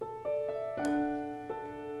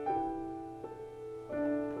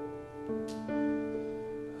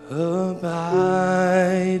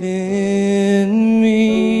Abide in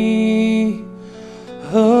me,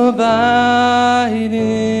 abide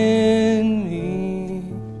in me.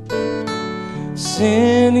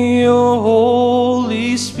 Send your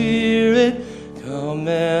Holy Spirit, come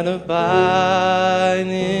and abide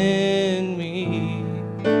in me.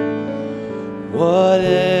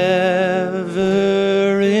 Whatever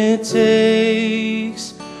it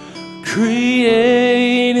takes,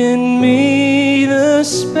 create in me the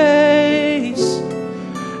space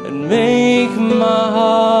and make my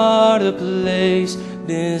heart a place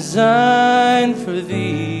designed for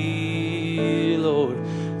thee, Lord.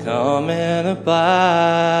 Come and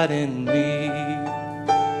abide in me.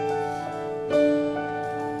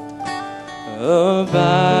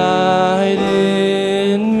 Abide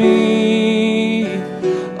in me,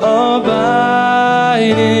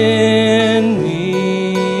 abide in me.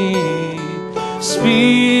 Spirit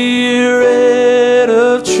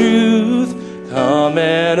of truth, come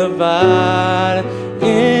and abide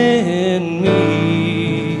in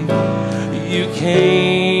me. You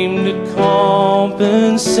came to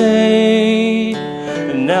compensate,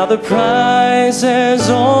 and now the price has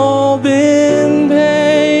all been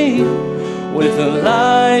paid. With the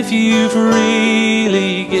life you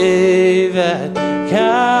freely gave at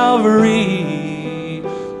Calvary,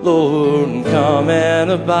 Lord, come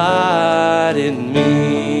and abide in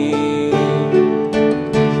me.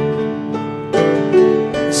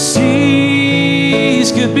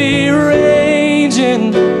 Seas could be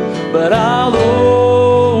raging, but I'll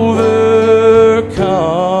overcome.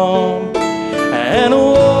 And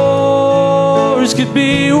wars could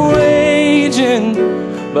be waging,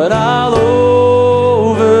 but I'll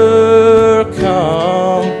overcome.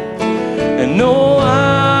 And no,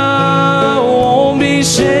 I won't be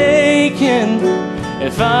shaken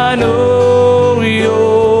if I know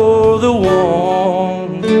you're the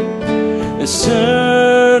one that's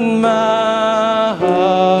turned my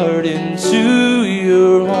heart into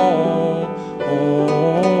your home,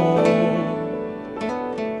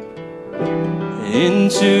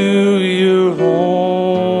 into your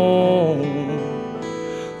home.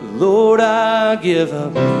 Lord, I give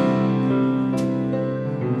up.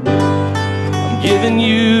 I'm giving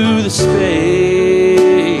you the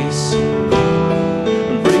space.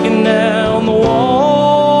 I'm breaking down the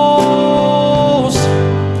walls.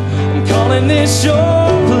 I'm calling this your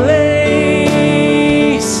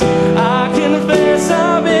place. I confess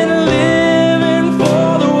I've been living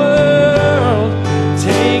for the world.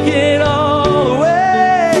 Take it all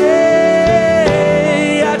away.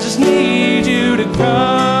 I just need you to come.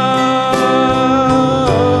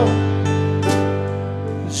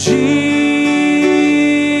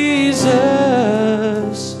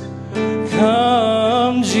 Jesus,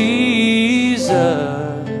 come Jesus,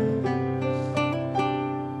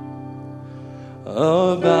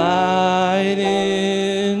 abide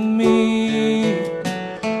in me,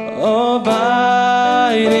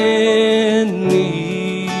 abide in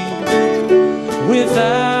me.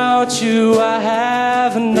 Without you I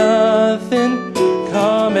have nothing,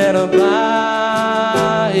 come and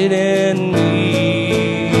abide in me.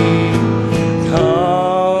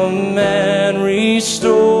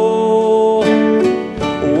 Restore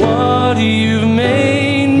what you've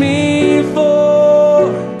made me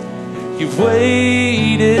for. You've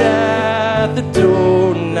waited at the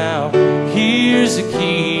door. Now here's the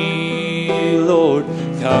key, Lord,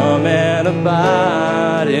 come and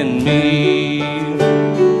abide in me.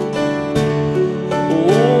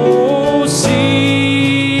 Oh,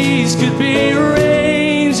 seas could be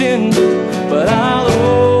raging, but I'll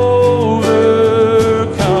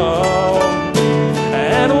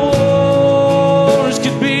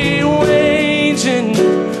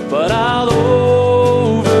but I'll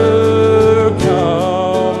overcome.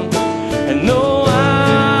 And no,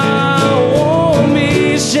 I won't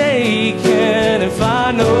be shaken if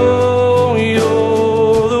I know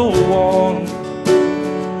you're the one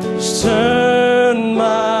who's turned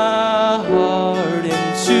my heart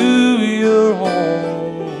into your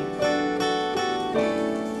home.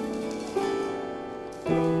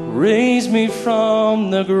 Raise me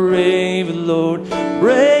from the grave, Lord,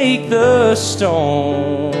 break the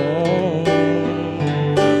stone.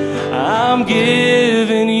 I'm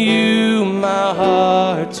giving you my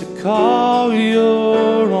heart to call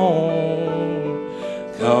your own.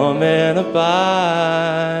 Come and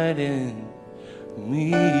abide in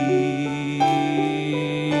me.